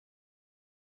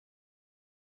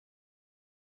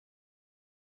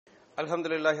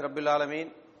அல்ஹம்துலில்லாஹி ரப்பில் ஆலமீன்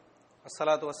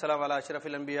வஸ்ஸலாத்து வஸ்ஸலாமு அலா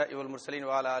அஷ்ரஃபில் அன்பியா வல் முர்சலீன்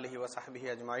வ அலா ஆலிஹி வ ஸஹ்பிஹி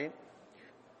அஜ்மாயின்.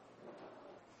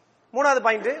 மூணாவது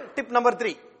பாயிண்ட், டிப் நம்பர்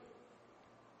 3,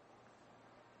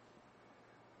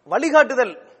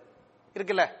 வழிகாட்டுதல்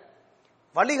இருக்குல்ல.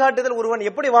 வழிகாட்டுதல், ஒருவன்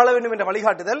எப்படி வாழ வேண்டும் என்ற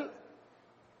வழிகாட்டுதல்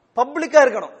பப்ளிக்கா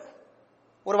இருக்கணும்.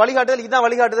 ஒரு வழிகாட்டுதல், இதுதான்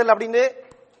வழிகாட்டுதல் அப்படின்னு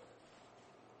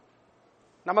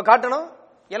நம்ம காட்டணும்,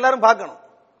 எல்லாரும் பார்க்கணும்.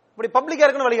 இப்படி பப்ளிக்கா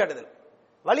இருக்கணும் வழிகாட்டுதல்.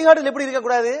 வழிகாட்டுதல் எப்படி இருக்க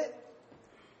கூடாது?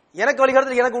 எனக்கு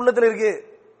வழிகாட்டுதல் எனக்கு உள்ளத்துல இருக்கு,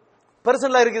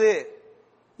 பர்சனலா இருக்குது,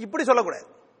 இப்படி சொல்லக்கூடாது.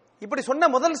 இப்படி சொன்ன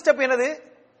முதல் ஸ்டெப் என்னது?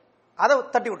 அதை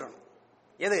தட்டி விட்டுறணும்.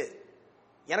 எது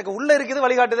எனக்கு உள்ள இருக்குது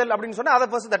வழிகாட்டுதல் அப்படின்னு சொன்னா அதை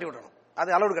ஃபர்ஸ்ட் தட்டி விட்டுறணும்.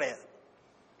 அது அலௌடு கிடையாது.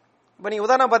 இப்ப நீங்க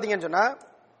உதாரணம் பாத்தீங்கன்னு சொன்னா,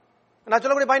 நான்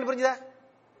சொல்லக்கூடிய பாயிண்ட் புரிஞ்சுதா?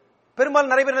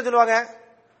 பெரும்பாலும் நிறைய பேர் என்ன சொல்லுவாங்க,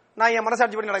 நான் என்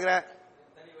மனசாட்சி படி நடக்கிறேன்.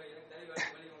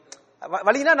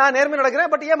 வழினா நான் நேர்மை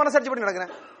நடக்கிறேன், பட் ஏன் மனசாட்சி படி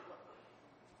நடக்கிறேன்.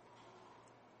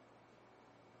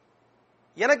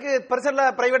 எனக்கு பர்சனலா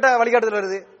பிரைவேட்டா வழிகாட்டுதல்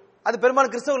வருது. அது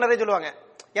பெரும்பாலும் கிறிஸ்தவர்கள் நிறைய சொல்லுவாங்க,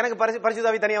 எனக்கு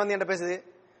பரிசுத்தாவி தனியா வந்து என்கிட்ட பேசுது,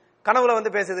 கனவுல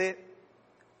வந்து பேசுது.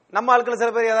 நம்ம ஆட்கள்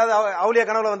சில பேர் ஏதாவது அவுலியா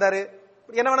கனவுல வந்தாரு,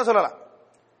 என்ன வேணா சொல்லலாம்.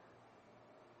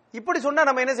 இப்படி சொன்னா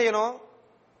நம்ம என்ன செய்யணும்?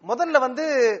 முதல்ல வந்து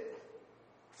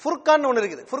ஃபுர்கான் ஒண்ணு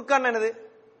இருக்குது. ஃபுர்கான் என்னது?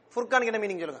 ஃபுர்கானுக்கு என்ன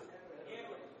மீனிங் சொல்லுங்க.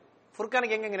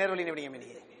 ஃபுர்கானுக்கு எங்க நேர்வழி எப்படிங்க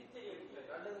மீனிங்?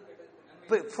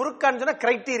 ஃபுர்கான் சொன்னா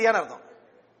கிரைட்டீரியான்னு அர்த்தம்,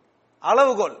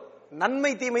 அளவுகோல், நன்மை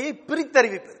தீமையை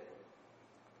பிரித்தறிவிப்பு.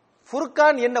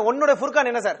 ஃபுர்கான் என்ன? உன்னோட ஃபுர்கான்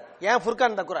என்ன சார்? ஏன்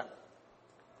ஃபுர்கான் தான் குர்ஆன்.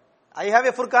 I have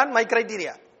a Furqan, my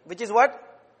criteria, which is what?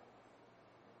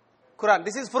 Quran.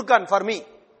 This is Furqan for me.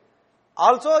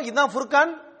 Also, இதுதான் Furqan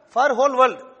for whole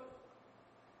world.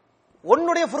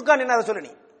 உன்னுடைய Furqan என்ன, அதை சொல்லு.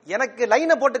 நீ எனக்கு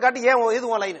லைனை போட்டு காட்டி, ஏன் எது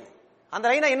உன் லைன்? அந்த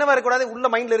லைனா என்னவா இருக்கக்கூடாது? உள்ள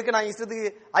மைண்ட்ல இருக்கு, நான் இஷ்டத்துக்கு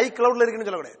ஐ கிளவுட்ல இருக்குன்னு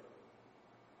சொல்லக்கூடாது.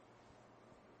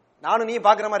 நானும் நீ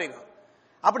பாக்குற மாதிரி இருக்கும்.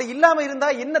 அப்படி இல்லாம இருந்தா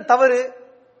என்ன தவறு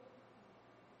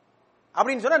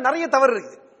அப்படின்னு சொன்னா நிறைய தவறு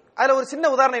இருக்குது. அதுல ஒரு சின்ன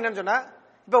உதாரணம் என்னன்னு சொன்னா,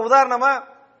 இப்ப உதாரணமா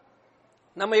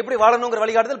நம்ம எப்படி வாழணுங்கிற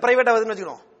வழிகாட்டுதல் பிரைவேட்டா வருதுன்னு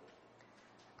வச்சுக்கணும்.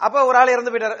 அப்ப ஒரு ஆள்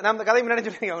இறந்து போயிட்டாரு. நம்ம கதை முன்னாடி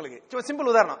சொல்றீங்க உங்களுக்கு, சும்மா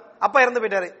சிம்பிள் உதாரணம். அப்பா இறந்து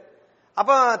போயிட்டாரு.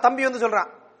 அப்ப தம்பி வந்து சொல்றான்,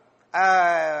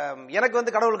 எனக்கு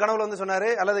வந்து கடவுள் வந்து சொன்னாரு,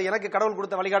 அல்லது எனக்கு கடவுள்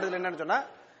கொடுத்த வழிகாட்டுதல் என்னன்னு சொன்னா,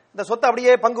 இந்த சொத்தை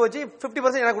அப்படியே பங்கு வச்சு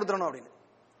 50% எனக்கு கொடுத்துடணும் அப்படின்னு.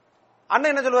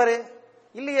 அண்ணன் என்ன சொல்லுவாரு?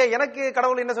 இல்லையே, எனக்கு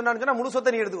கடவுள் என்ன சொன்னான்னு சொன்னா முழு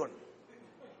சொத்தை நீ எடுத்துக்கணும்.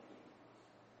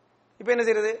 இப்ப என்ன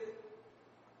செய்யறது?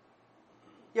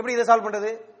 எப்படி இதை சால்வ்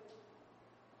பண்றது?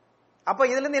 அப்ப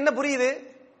இதுல இருந்து என்ன புரியுது?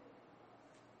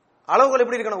 அளவுகள்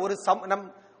எப்படி இருக்கணும்? ஒரு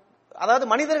அதாவது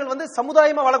மனிதர்கள் வந்து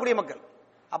சமுதாயமா வாழக்கூடிய மக்கள்.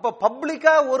 அப்ப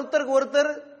பப்ளிக்கா ஒருத்தருக்கு ஒருத்தர்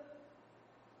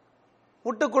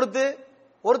விட்டு கொடுத்து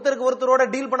ஒருத்தருக்கு ஒருத்தரோட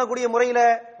டீல் பண்ணக்கூடிய முறையில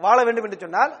வாழ வேண்டும் என்று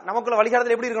சொன்னால் நமக்குள்ள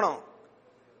வழிகாட்டுதல் எப்படி இருக்கணும்?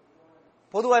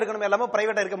 பொதுவா இருக்கணும், எல்லாமே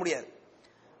பிரைவேட்டா இருக்க முடியாது.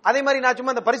 அதே மாதிரி நான்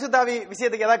சும்மா இந்த பரிசுத்தாவி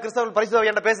விஷயத்துக்கு ஏதாவது கிறிஸ்தவர்கள் பரிசுத்தாவி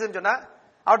என்கிட்ட பேசுதுன்னு சொன்னா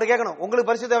அவர்கிட்ட கேட்கணும், உங்களுக்கு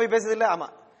பரிசுத்தாவி பேசுது இல்ல? ஆமா.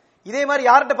 இதே மாதிரி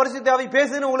யார்கிட்ட பரிசுத்தாவி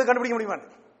பேசுதுன்னு உங்களுக்கு கண்டுபிடிக்க முடியுமா?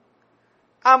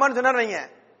 ஆமான்னு சொன்னா வைங்க.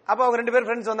 அப்ப அவங்க 2 பேர்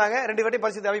ஃப்ரெண்ட்ஸ் வந்தாங்க, 2 பேர்ட்டையும்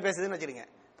பரிசுத்தாவி பேசுதுன்னு வச்சிருங்க.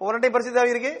 இப்போ ஒரு டைம் பரிசுத்தாவி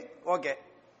இருக்கு, ஓகே.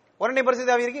 ஒரு டைம்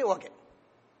பரிசுத்தாவி இருக்கு, ஓகே.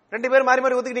 2 பேரும் மாறி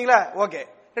மாறி ஒத்துக்கிட்டீங்களா? ஓகே.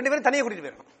 2 பேரும் தனியா கூட்டிட்டு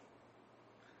போயிடணும்.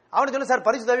 அவனு சொன்ன, சார்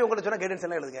பரிசுத்தாவி உங்களை சொன்ன கைடன்ஸ்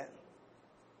எல்லாம் எழுதுங்க,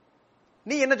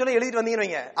 நீ என்ன சொல்ல எழுதிட்டு வந்தீங்கன்னு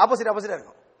வைங்க, ஆப்போசிட்டா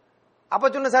இருக்கும். அப்ப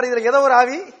சொன்ன, சார் இதுல ஏதோ ஒரு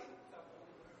ஆவி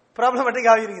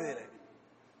ப்ராப்ளமேட்டிக் ஆவி இருக்குது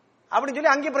அப்படின்னு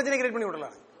சொல்லி அங்கேயே பிரச்சனை கிரியேட் பண்ணி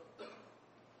விடலாம்.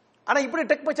 ஆனா இப்படி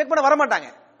செக் பண்ண வர மாட்டாங்க,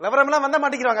 விவரம் எல்லாம் வந்தா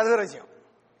மாட்டிக்கிறாங்க, அது ஒரு விஷயம்.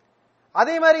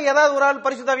 அதே மாதிரி ஏதாவது ஒரு ஆள்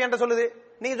பரிசுத்தாவி என்கிட்ட சொல்லுது,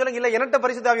 நீங்க சொல்லுங்க, இல்ல என்கிட்ட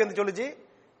பரிசுத்தாவி வந்து சொல்லுச்சு,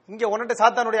 இங்க உன்கிட்ட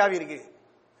சாத்தானுடைய ஆவி இருக்கு,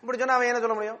 இப்படி சொன்னா அவன் என்ன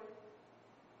சொல்ல முடியும்?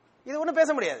 இது ஒண்ணும் பேச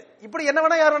முடியாது. இப்படி என்ன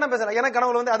வேணா யார் வேணா பேசலாம். எனக்கு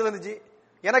கனவுல வந்து அது வந்துச்சு,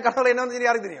 எனக்கு கனவுல என்ன வந்து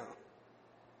யாருக்கு தெரியும்?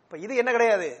 இப்ப இது என்ன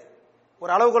கிடையாது,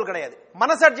 ஒரு அளவுகோல் கிடையாது.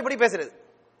 மனசாட்சிப்படி பேசுறது.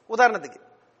 உதாரணத்துக்கு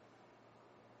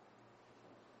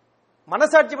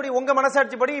மனசாட்சிப்படி, உங்க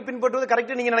மனசாட்சிப்படி பின்பற்றுவது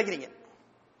கரெக்ட் நீங்க நினைக்கிறீங்க,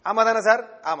 ஆமா தானே சார்?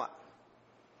 ஆமா.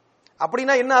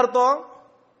 அப்படின்னா என்ன அர்த்தம்?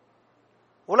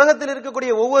 உலகத்தில்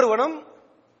இருக்கக்கூடிய ஒவ்வொருவனும்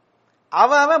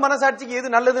அவன் மனசாட்சிக்கு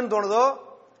எது நல்லதுன்னு தோணுதோ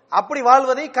அப்படி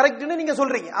வாழ்வதை கரெக்ட்னு நீங்க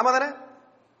சொல்றீங்க, ஆமா தானே?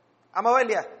 ஆமாவா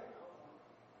இல்லையா?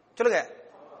 சொல்லுங்க.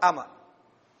 ஆமா.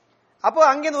 அப்போ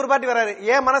அங்கிருந்து ஒரு பாட்டி வராரு,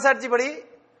 ஏன் மனசாட்சிப்படி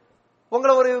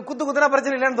உங்களை ஒரு குத்துனா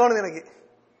பிரச்சனை இல்லைன்னு தோணுது எனக்கு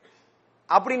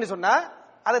அப்படின்னு சொன்னா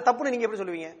அதை தப்புன்னு நீங்க எப்படி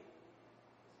சொல்லுவீங்க?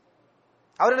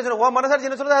 அவர் என்ன சொல்ல, மனசாட்சி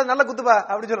என்ன சொல்றது, அது நல்ல குத்துப்பா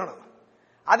அப்படி சொல்லணும்.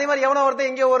 அதே மாதிரி எவனோ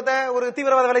எங்கேயோ ஒரு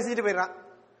தீவிரவாத வேலை செஞ்சுட்டு போயிடறான்,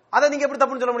 அதை நீங்க எப்படி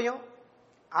தப்புன்னு சொல்ல முடியும்?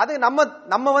 அது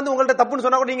நம்ம வந்து உங்கள்ட்ட தப்புன்னு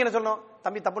சொன்னா கூட நீங்க என்ன சொல்லணும்,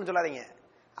 தம்பி தப்புன்னு சொல்லாதீங்க,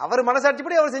 அவர்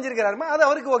மனசாட்சிப்படி அவர் செஞ்சிருக்கிறாருமா, அது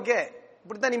அவருக்கு ஓகே,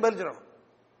 இப்படித்தான் நீங்க பதில் சொல்லணும்.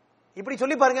 இப்படி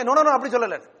சொல்லி பாருங்க. நோ அப்படி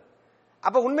சொல்லல.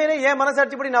 அப்ப உண்மையிலே ஏன்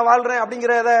மனசாட்சிப்படி நான் வாழ்றேன்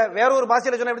அப்படிங்கறத வேற ஒரு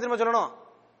பாஷையில சொன்னா எப்படி தெரியுமா சொல்லணும்?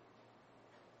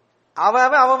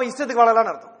 அவன் இஷ்டத்துக்கு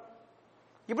வாழலாம்னு அர்த்தம்.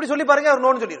 இப்படி சொல்லி பாருங்க, அவர்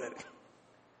நோன்னு சொல்லிடுறாரு.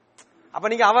 அப்ப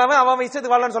நீங்க அவன்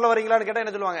இஷ்டத்துக்கு வாழலாம்னு சொல்ல வரீங்களான்னு கேட்டா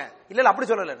என்ன சொல்லுவாங்க? இல்ல அப்படி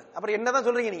சொல்லல. அப்புறம் என்னதான்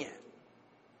சொல்றீங்க நீங்க?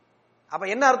 அப்ப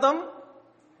என்ன அர்த்தம்?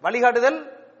 வழிகாட்டுதல்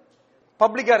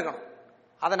பப்ளிக்கா இருக்கணும்,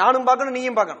 அதை நானும் பார்க்கணும்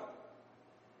நீயும் பார்க்கணும்.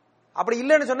 அப்படி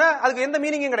இல்லைன்னு சொன்னா அதுக்கு எந்த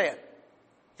மீனிங்கும் கிடையாது.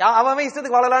 அவன்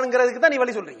இஷ்டத்துக்கு வாழலாம்ங்கிறதுக்கு தான் நீ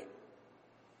வழி சொல்றீங்க.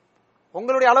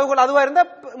 உங்களுடைய அளவுகள் அதுவா இருந்தா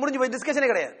முடிஞ்சு போய் டிஸ்கஷனே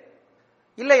கிடையாது.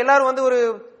 இல்ல எல்லாரும் வந்து ஒரு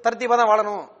தர்த்தீபா தான்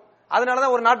வாழணும்,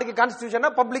 அதனாலதான் ஒரு நாட்டுக்கு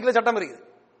கான்ஸ்டிடியூஷன் பப்ளிக்ல சட்டம் இருக்குது.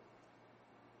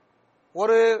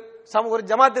 ஒரு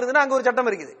ஜமாத் இருந்ததுன்னா அங்க ஒரு சட்டம்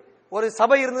இருக்குது, ஒரு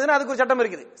சபை இருந்ததுன்னா அதுக்கு ஒரு சட்டம்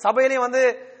இருக்குது. சபையிலையும் வந்து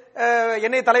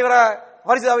என்னை தலைவரா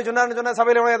பரிசுத்தாவி சொன்னார்னு சொன்னா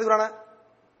சபையில எவ்வளவு ஏத்துக்கிறானா?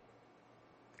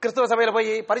 கிறிஸ்தவ சபையில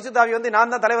போய் பரிசுத்தாவி வந்து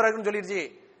நான் தான் தலைவராக இருக்குன்னு சொல்லிருச்சு,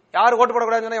 யாரும் ஓட்டு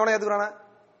போடக்கூடாதுன்னு சொன்னா எவனை ஏத்துக்கிறானா?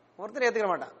 ஒருத்தர் ஏத்துக்க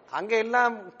மாட்டான். அங்க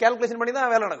எல்லாம் கால்குலேஷன் பண்ணி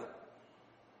தான் வேலை நடக்கும்.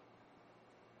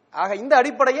 ஆக இந்த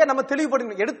அடிப்படையை நம்ம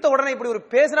தெளிவுபடுத்தணும். எடுத்த உடனே இப்படி ஒரு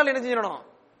பேசினால் என்ன செய்யணும்?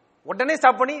 உடனே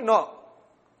ஸ்டாப் பண்ணி நோ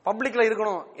பப்ளிக்ல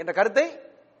இருக்கணும் என்ற கருத்தை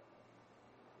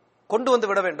கொண்டு வந்து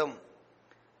விட வேண்டும்.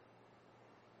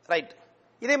 ரைட்.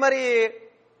 இதே மாதிரி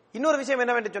இன்னொரு விஷயம்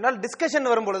என்னவென்று சொன்னால்,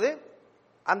 டிஸ்கஷன் வரும்பொழுது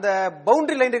அந்த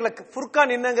பவுண்டரி லைன்களை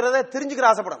ஃபுர்கான் என்னங்கிறத தெரிஞ்சுக்கிற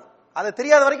ஆசைப்படணும். அதை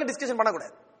தெரியாத வரைக்கும் டிஸ்கஷன்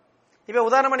பண்ணக்கூடாது. இப்ப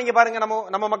உதாரணமா நீங்க பாருங்க,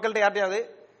 நம்ம மக்கள்கிட்ட யார்ட்டையாவது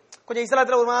கொஞ்சம்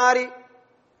இஸ்லாத்துல ஒரு மாதிரி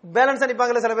பேலன்ஸ்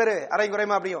அனுப்பாங்கல்ல சில பேர், அரை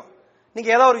குறைமா அப்படியும், நீங்க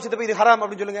ஏதாவது ஒரு விஷயத்தை போய் இது ஹராம்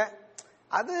அப்படின்னு சொல்லுங்க,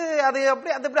 அது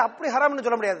அப்படி ஹராம்னு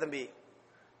சொல்ல முடியாது தம்பி.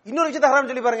 இன்னொரு விஷயத்த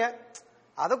ஹராம் சொல்லி பாருங்க,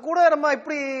 அதை கூட நம்ம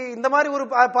இப்படி இந்த மாதிரி ஒரு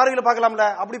பார்வையில பார்க்கலாம்ல,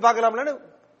 அப்படி பார்க்கலாம்லன்னு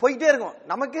போயிட்டே இருக்கும்.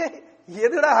 நமக்கு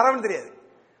எதுடா ஹராம்னு தெரியாது.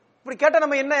 இப்படி கேட்டா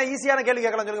நம்ம என்ன ஈஸியான கேள்வி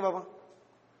கேட்கலாம் சொல்லுங்க பாப்போம்.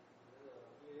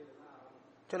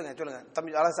 சொல்லுங்க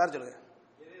தம்பி சார் சொல்லுங்க.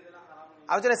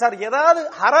 அவசர சார் ஏதாவது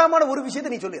ஹராமான ஒரு விஷயத்தை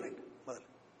நீ சொல்லிடுறேன் முதல்ல.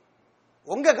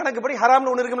 உங்க கணக்குப்படி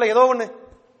ஹராம்னு ஒண்ணு இருக்கும்ல, ஏதோ ஒண்ணு,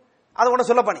 அதை ஒண்ணு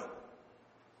சொல்ல பண்ணி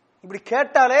இப்படி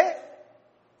கேட்டாலே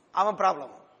அவன்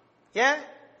ப்ராப்ளம். ஏன்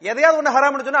எதையாவது ஒண்ணு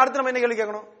ஹராம்னு சொன்னா அடுத்து நம்ம என்ன கேள்வி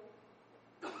கேட்கணும்?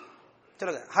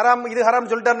 சொல்லுங்க. ஹராம் இது ஹராம்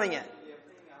சொல்லிட்டாருன்னு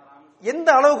எந்த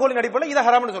அளவுகோலின் அடிப்படையில் இதை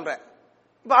ஹராம்னு சொல்றேன்.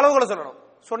 இப்ப அளவுகளை சொல்லணும்,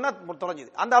 சொன்னா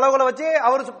தொலைஞ்சுது. அந்த அளவுகளை வச்சு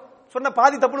அவர் சொன்ன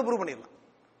பாதி தப்புன்னு ப்ரூவ் பண்ணிடலாம்.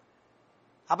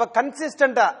 அப்ப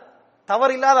கன்சிஸ்டன்டா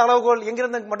தவறு இல்லாத அளவுகோல்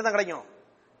எங்கிருந்து மட்டும்தான் கிடைக்கும்?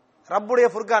 ரப்புடைய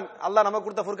ஃபுர்கான், அல்லாஹ் நமக்கு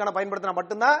கொடுத்த ஃபுர்கானை பயன்படுத்தினா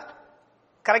மட்டும்தான்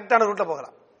கரெக்டான ரூட்ல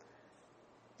போகலாம்.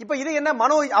 இப்ப இது என்ன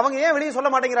அவங்க ஏன் வெளியே சொல்ல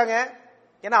மாட்டேங்கிறாங்க?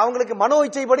 ஏன்னா அவங்களுக்கு மனோ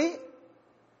இச்சைப்படி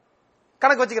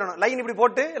கணக்கு வச்சுக்கிறோம். லைன் இப்படி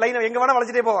போட்டு லைனை எங்க வேணா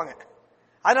வளைச்சிட்டே போவாங்க.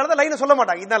 அதனாலதான் லைனை சொல்ல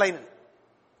மாட்டாங்க. இதுதான் லைன்,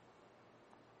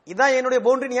 இதுதான் என்னுடைய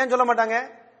பவுண்டரி ஏன் சொல்ல மாட்டாங்க?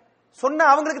 சொன்னா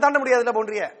அவங்களுக்கு தாண்ட முடியாதுல்ல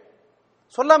பவுண்டரிய.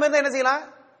 சொல்லாம இருந்தா என்ன செய்யலாம்?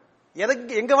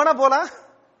 எதுக்கு எங்க வேணா போலாம்,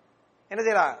 என்ன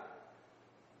செய்யலாம்?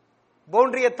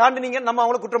 பவுண்டரியை தாண்டினீங்க நம்ம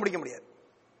அவங்கள குற்றம் பிடிக்க முடியாது.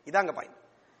 இதாங்க பாயிண்ட்.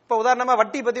 இப்ப உதாரணமா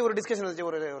வட்டி பத்தி ஒரு டிஸ்கஷன் வச்சு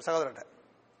ஒரு சகோதரர்கிட்ட,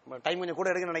 டைம் கொஞ்சம் கூட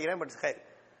எடுக்க நினைக்கிறேன், பட்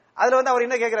அதுல வந்து அவர்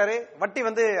என்ன கேட்கிறாரு, வட்டி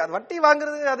வந்து அது வட்டி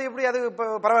வாங்குறது அது எப்படி, அது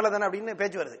பரவாயில்ல தானே அப்படின்னு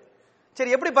பேச்சு வருது.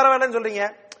 சரி எப்படி பரவாயில்லன்னு சொல்றீங்க?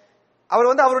 அவர்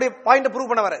வந்து அவருடைய பாயிண்ட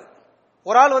ப்ரூவ் பண்ண வராரு.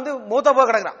 ஒரு ஆள் வந்து மூத்தா போக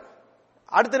கிடக்குறான்,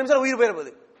 அடுத்த நிமிஷம் உயிர் போயிட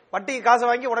போகுது. வட்டிக்கு காசை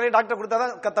வாங்கி உடனே டாக்டர்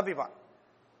கொடுத்தாதான் தப்பிப்பான்.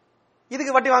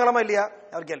 இதுக்கு வட்டி வாங்கலாமா இல்லையா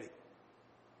அவர் கேள்வி.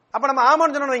 அப்ப நம்ம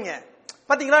ஆமான்னு சொன்னோம் வைங்க,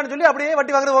 பாத்தீங்களான்னு சொல்லி அப்படியே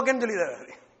வட்டி வாங்குறது ஓகேன்னு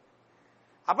சொல்லிடுறாரு.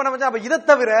 அப்ப நம்ம அப்ப இதை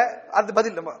தவிர அது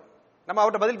பதில் நம்ம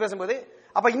அவர்கிட்ட பதில் பேசும்போது,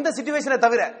 அப்ப இந்த சிச்சுவேஷனை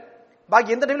தவிர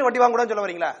பாக்கி எந்த டைம்ல வட்டி வாங்க கூடாதுன்னு சொல்ல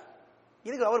வரீங்களா?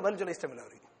 இதுக்கு அவர் பதில் சொல்ல இஷ்டம் இல்லை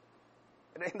அவருக்கு.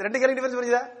 இந்த ரெண்டு கேள்வி டிஃபரன்ஸ்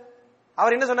புரியுதா?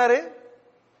 அவர் என்ன சொன்னாரு,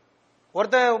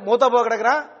 ஒருத்தன் மூத்தா போக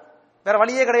கிடக்குறான், வேற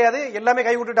வழியே கிடையாது, எல்லாமே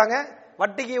கை விட்டுட்டாங்க,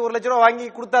 வட்டிக்கு 1 லட்சம் ரூபாய் வாங்கி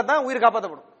கொடுத்தா தான் உயிர்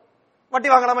காப்பாற்றப்படும், வட்டி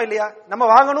வாங்கலாமா இல்லையா? நம்ம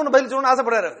வாங்கணும்னு பதில் சொல்லணும்னு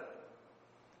ஆசைப்படுறாரு.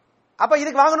 அப்ப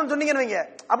இதுக்கு வாங்கணும்னு சொன்னீங்கன்னு வைங்க,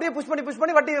 அப்படியே புஷ்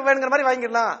பண்ணி வட்டி வேணுங்கிற மாதிரி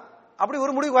வாங்கிடலாம், அப்படி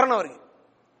ஒரு முடிவு வரணும் அவருக்கு.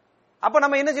 அப்ப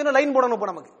நம்ம என்ன செய்யணும்? லைன் போடணும். இப்ப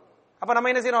நமக்கு அப்ப நம்ம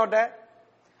என்ன செய்யணும் அவர்கிட்ட?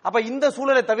 அப்ப இந்த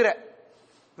சூழலை தவிர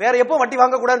வேற எப்போ வட்டி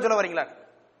வாங்க கூடாதுன்னு சொல்ல வரீங்களா?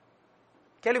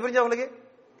 கேள்வி புரிஞ்சா உங்களுக்கு?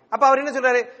 அப்ப அவர் என்ன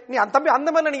சொல்றாரு, நீ தம்பி அந்த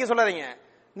மாதிரி நீங்க சொல்லாதீங்க,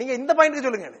 நீங்க இந்த பாயிண்ட்க்கு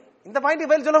சொல்லுங்க. இந்த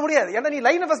பாயிண்ட்க்கு பதில் சொல்ல முடியாது, ஏன்னா நீ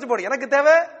லைனை ஃபர்ஸ்ட் போடு. எனக்கு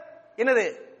தேவை என்னது?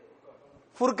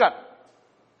 ஃபுர்கான்.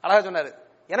 அழகா சொன்னாரு,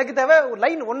 எனக்கு தேவை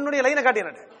லைன், உன்னுடைய லைனை காட்டி.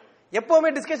 என்ன எப்பவுமே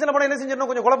டிஸ்கஷன்ல போனா என்ன செஞ்சிடணும்,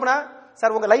 கொஞ்சம் குழப்பனா,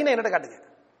 சார் உங்க லைனை என்னட்ட காட்டுங்க,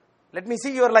 let me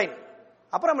see your line,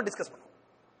 அப்புறம் நம்ம டிஸ்கஸ் பண்ணுவோம்.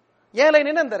 ஏன் லைன்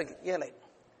என்ன இருக்கு, ஏன் லைன்.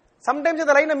 சம்டைம்ஸ்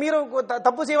இந்த லைனை மீற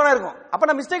தப்பு செய்வனா இருக்கும், அப்ப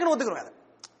நான் மிஸ்டேக்னு ஒத்துக்கிறோம். அதை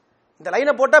இந்த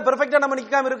லைனை போட்டா பெர்ஃபெக்ட்டா நம்ம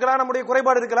நிக்காம இருக்கலாம், நம்முடைய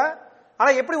குறைபாடு இருக்கலாம். ஆனா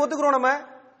எப்படி ஒத்துக்கிறோம் நம்ம?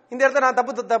 இந்த இடத்துல நான்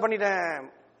தப்பு பண்ணிட்டேன்,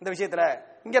 இந்த விஷயத்துல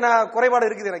இங்க நான் குறைபாடு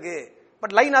இருக்குது எனக்கு,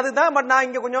 பட் லைன் அதுதான், பட் நான்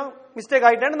இங்க கொஞ்சம் மிஸ்டேக்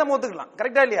ஆயிட்டேன்னு நம்ம ஒத்துக்கலாம்.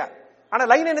 கரெக்டா இல்லையா? ஆனா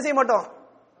லைன் என்ன செய்ய மாட்டோம்,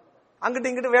 அங்கிட்டு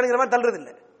இங்கிட்டு வேணுங்கிற மாதிரி தள்ளுறது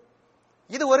இல்லை.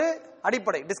 இது ஒரு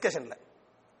அடிப்படை டிஸ்கஷன்ல.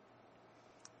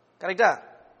 கரெக்டா?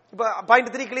 இப்ப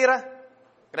பாயிண்ட் 3 கிளியரா?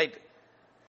 ரைட்.